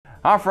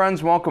Hi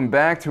friends, welcome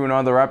back to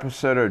another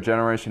episode of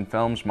Generation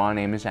Films. My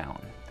name is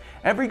Alan.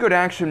 Every good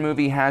action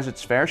movie has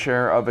its fair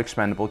share of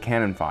expendable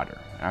cannon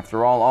fodder.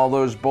 After all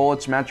those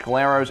bullets, magical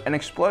arrows, and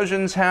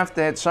explosions have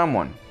to hit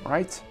someone,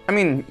 right? I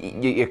mean,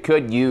 you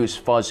could use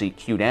fuzzy,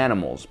 cute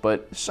animals,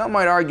 but some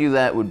might argue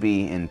that would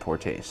be in poor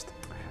taste.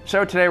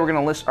 So today we're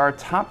going to list our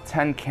top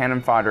 10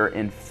 cannon fodder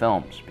in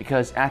films,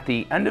 because at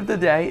the end of the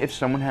day, if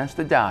someone has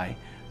to die,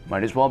 it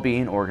might as well be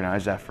an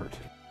organized effort.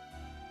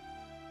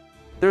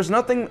 There's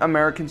nothing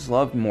Americans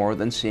love more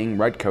than seeing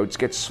redcoats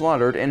get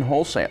slaughtered in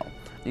wholesale.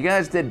 You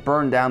guys did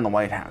burn down the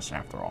White House,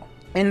 after all.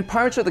 In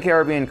Pirates of the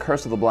Caribbean: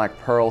 Curse of the Black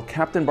Pearl,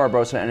 Captain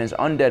Barbossa and his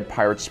undead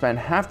pirates spend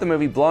half the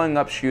movie blowing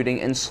up,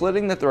 shooting, and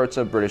slitting the throats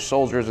of British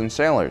soldiers and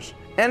sailors.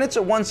 And it's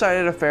a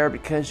one-sided affair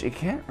because you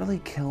can't really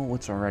kill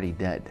what's already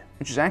dead,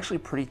 which is actually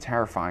pretty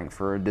terrifying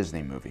for a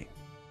Disney movie.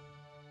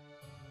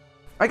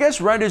 I guess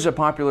red is a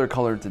popular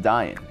color to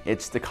die in.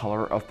 It's the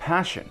color of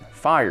passion,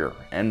 fire,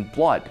 and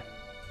blood.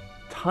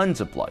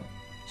 Tons of blood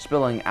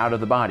spilling out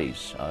of the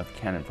bodies of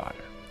cannon fodder,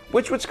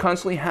 which was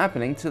constantly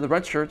happening to the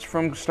red shirts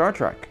from Star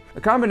Trek. The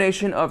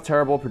combination of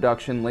terrible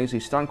production, lazy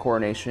stunt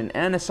coordination,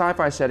 and a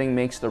sci-fi setting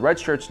makes the red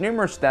shirts'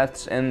 numerous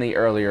deaths in the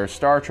earlier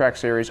Star Trek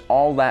series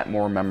all that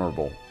more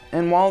memorable.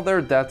 And while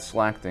their deaths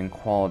lacked in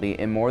quality,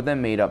 it more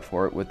than made up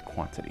for it with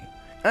quantity.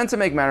 And to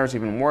make matters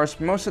even worse,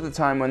 most of the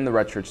time when the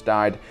red shirts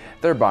died,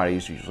 their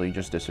bodies usually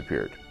just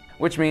disappeared,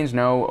 which means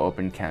no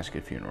open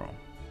casket funeral.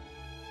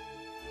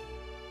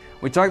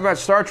 We talked about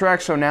Star Trek,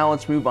 so now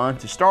let's move on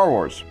to Star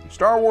Wars.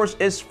 Star Wars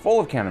is full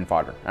of cannon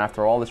fodder.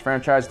 After all, this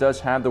franchise does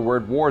have the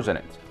word wars in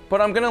it.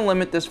 But I'm going to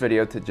limit this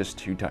video to just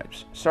two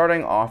types,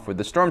 starting off with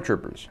the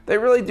Stormtroopers. They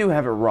really do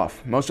have it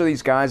rough. Most of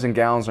these guys and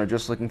gals are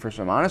just looking for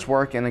some honest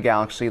work in a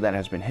galaxy that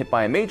has been hit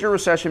by a major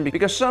recession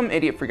because some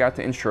idiot forgot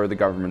to insure the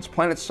government's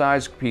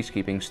planet-sized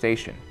peacekeeping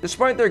station.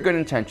 Despite their good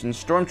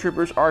intentions,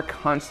 Stormtroopers are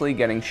constantly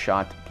getting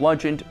shot,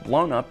 bludgeoned,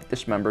 blown up,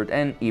 dismembered,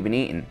 and even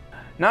eaten.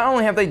 Not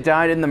only have they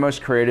died in the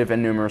most creative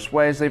and numerous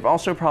ways, they've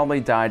also probably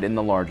died in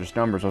the largest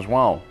numbers as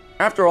well.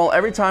 After all,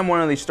 every time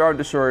one of these Star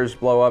Destroyers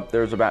blow up,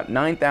 there's about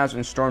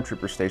 9,000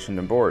 Stormtroopers stationed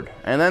aboard.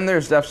 And then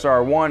there's Death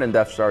Star 1 and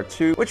Death Star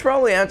 2, which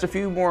probably adds a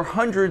few more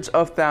hundreds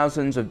of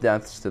thousands of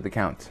deaths to the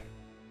count.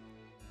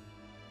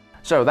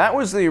 So that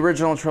was the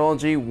original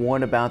trilogy.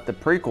 What about the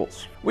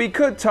prequels? We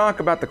could talk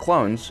about the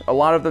clones. A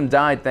lot of them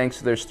died thanks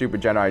to their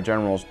stupid Jedi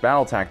Generals'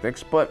 battle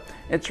tactics, but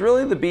it's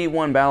really the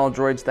B-1 battle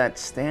droids that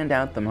stand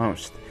out the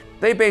most.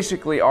 They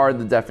basically are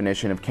the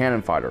definition of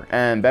cannon fodder,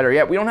 and better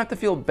yet, we don't have to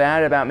feel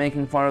bad about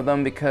making fun of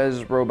them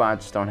because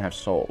robots don't have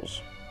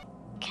souls.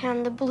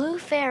 Can the Blue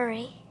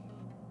Fairy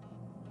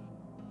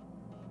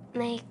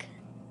make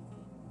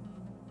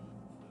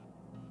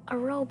a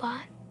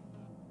robot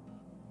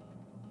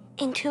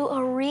into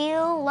a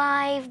real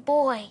live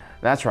boy?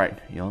 That's right,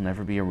 you'll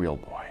never be a real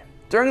boy.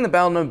 During the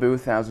Battle of Naboo,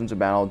 thousands of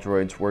battle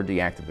droids were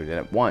deactivated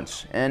at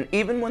once, and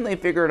even when they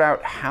figured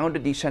out how to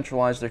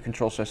decentralize their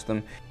control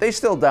system, they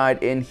still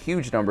died in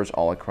huge numbers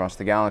all across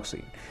the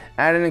galaxy.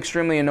 Add an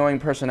extremely annoying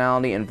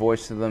personality and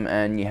voice to them,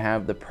 and you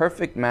have the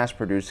perfect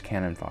mass-produced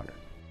cannon fodder.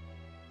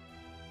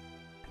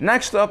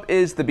 Next up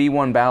is the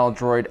B-1 battle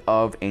droid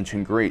of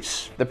ancient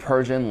Greece, the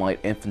Persian Light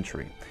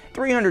Infantry.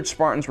 300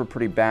 Spartans were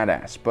pretty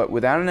badass, but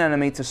without an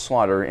enemy to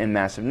slaughter in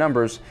massive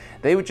numbers,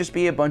 they would just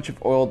be a bunch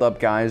of oiled up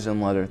guys in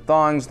leather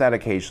thongs that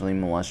occasionally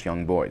molest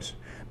young boys.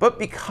 But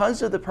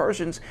because of the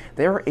Persians,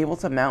 they were able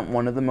to mount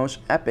one of the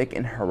most epic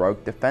and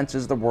heroic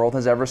defenses the world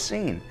has ever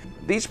seen.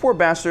 These poor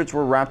bastards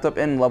were wrapped up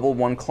in level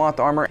 1 cloth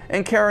armor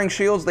and carrying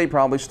shields they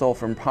probably stole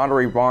from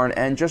Pottery Barn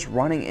and just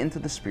running into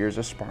the spears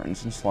of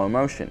Spartans in slow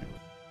motion.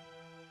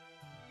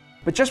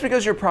 But just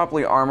because you're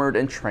properly armored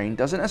and trained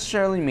doesn't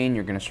necessarily mean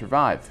you're going to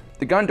survive.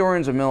 The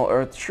Gondorians of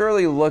Middle-earth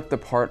surely look the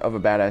part of a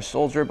badass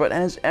soldier, but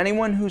as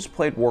anyone who's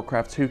played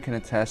Warcraft 2 can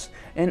attest,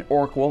 an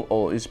orc will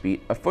always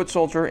beat a foot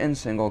soldier in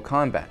single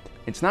combat.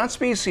 It's not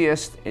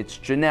speciest, it's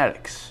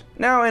genetics.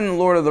 Now in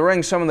Lord of the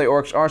Rings, some of the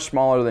orcs are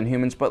smaller than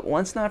humans, but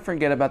let's not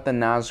forget about the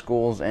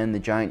Nazguls and the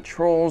giant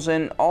trolls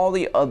and all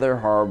the other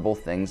horrible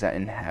things that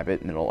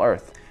inhabit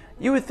Middle-earth.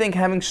 You would think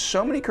having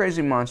so many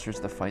crazy monsters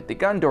to fight, the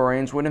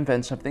Gondorians would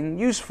invent something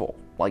useful,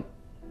 like,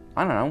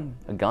 I don't know,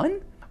 a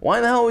gun? Why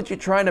the hell would you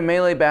try to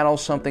melee battle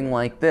something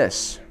like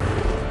this?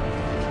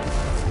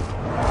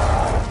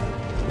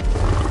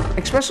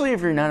 Especially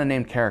if you're not a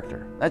named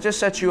character. That just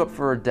sets you up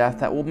for a death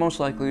that will most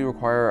likely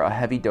require a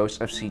heavy dose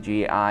of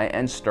CGI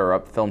and stir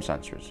up film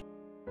censors.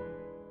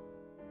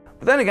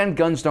 But then again,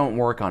 guns don't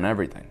work on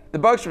everything. The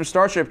bugs from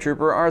Starship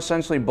Trooper are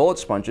essentially bullet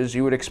sponges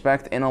you would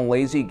expect in a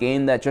lazy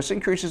game that just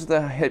increases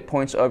the hit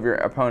points of your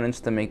opponents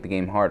to make the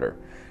game harder.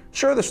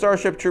 Sure, the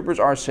Starship Troopers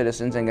are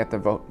citizens and get the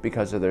vote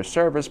because of their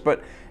service,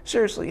 but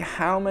seriously,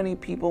 how many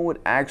people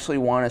would actually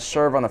want to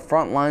serve on the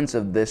front lines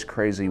of this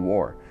crazy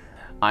war?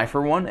 I,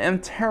 for one, am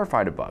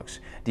terrified of bugs.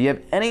 Do you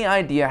have any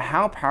idea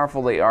how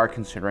powerful they are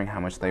considering how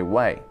much they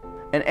weigh?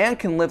 An ant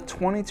can lift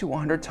 20 to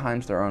 100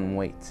 times their own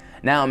weight.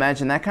 Now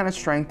imagine that kind of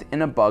strength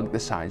in a bug the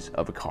size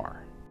of a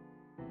car.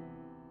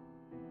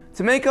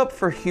 To make up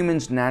for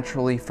humans'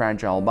 naturally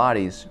fragile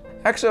bodies,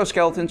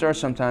 Exoskeletons are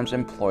sometimes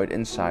employed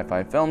in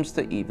sci-fi films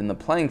to even the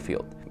playing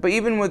field. But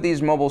even with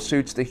these mobile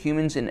suits, the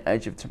humans in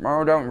Edge of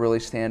Tomorrow don't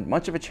really stand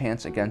much of a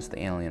chance against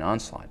the alien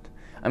onslaught.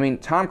 I mean,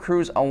 Tom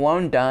Cruise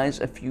alone dies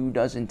a few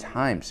dozen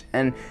times,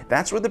 and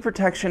that's with the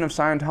protection of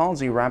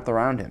Scientology wrapped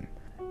around him.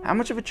 How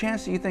much of a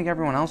chance do you think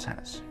everyone else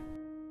has?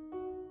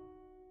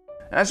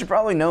 As you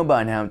probably know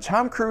by now,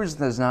 Tom Cruise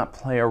does not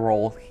play a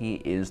role, he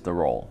is the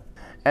role.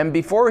 And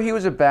before he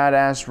was a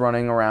badass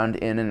running around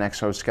in an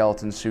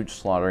exoskeleton suit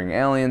slaughtering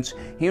aliens,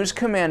 he was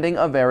commanding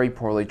a very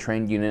poorly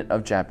trained unit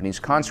of Japanese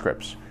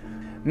conscripts.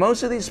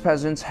 Most of these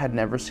peasants had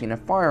never seen a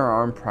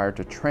firearm prior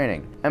to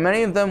training, and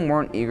many of them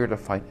weren't eager to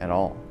fight at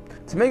all.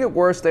 To make it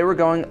worse, they were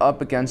going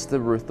up against the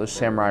ruthless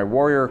samurai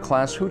warrior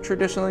class who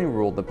traditionally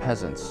ruled the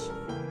peasants.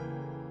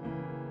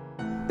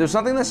 There's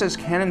nothing that says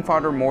cannon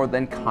fodder more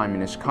than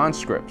communist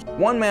conscripts.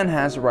 One man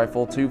has a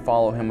rifle to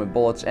follow him with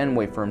bullets and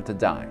wait for him to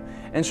die.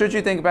 And should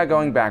you think about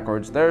going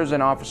backwards, there's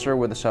an officer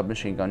with a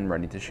submachine gun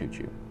ready to shoot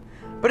you.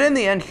 But in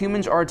the end,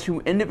 humans are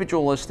too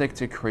individualistic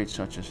to create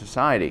such a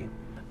society.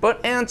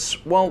 But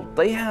ants, well,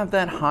 they have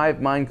that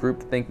hive mind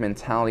groupthink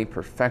mentality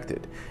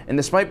perfected. And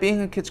despite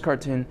being a kid's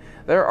cartoon,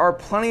 there are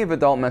plenty of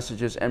adult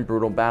messages and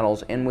brutal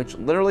battles in which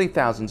literally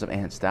thousands of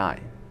ants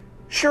die.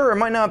 Sure, it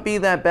might not be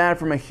that bad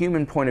from a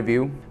human point of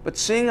view, but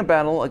seeing a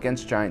battle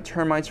against giant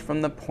termites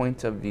from the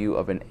point of view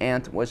of an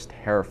ant was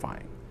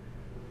terrifying.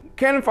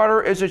 Cannon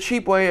fodder is a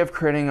cheap way of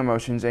creating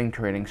emotions and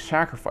creating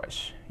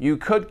sacrifice. You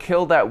could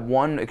kill that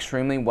one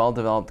extremely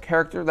well-developed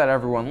character that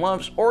everyone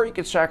loves, or you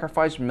could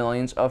sacrifice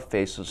millions of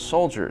faceless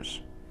soldiers.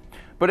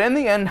 But in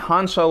the end,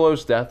 Han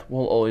Solo's death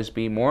will always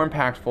be more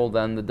impactful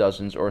than the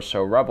dozens or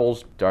so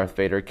rebels Darth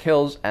Vader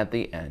kills at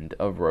the end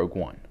of Rogue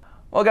One.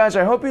 Well guys,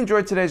 I hope you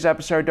enjoyed today's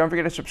episode. Don't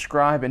forget to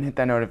subscribe and hit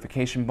that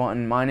notification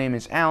button. My name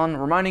is Alan,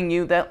 reminding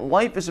you that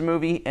life is a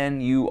movie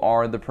and you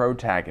are the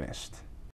protagonist.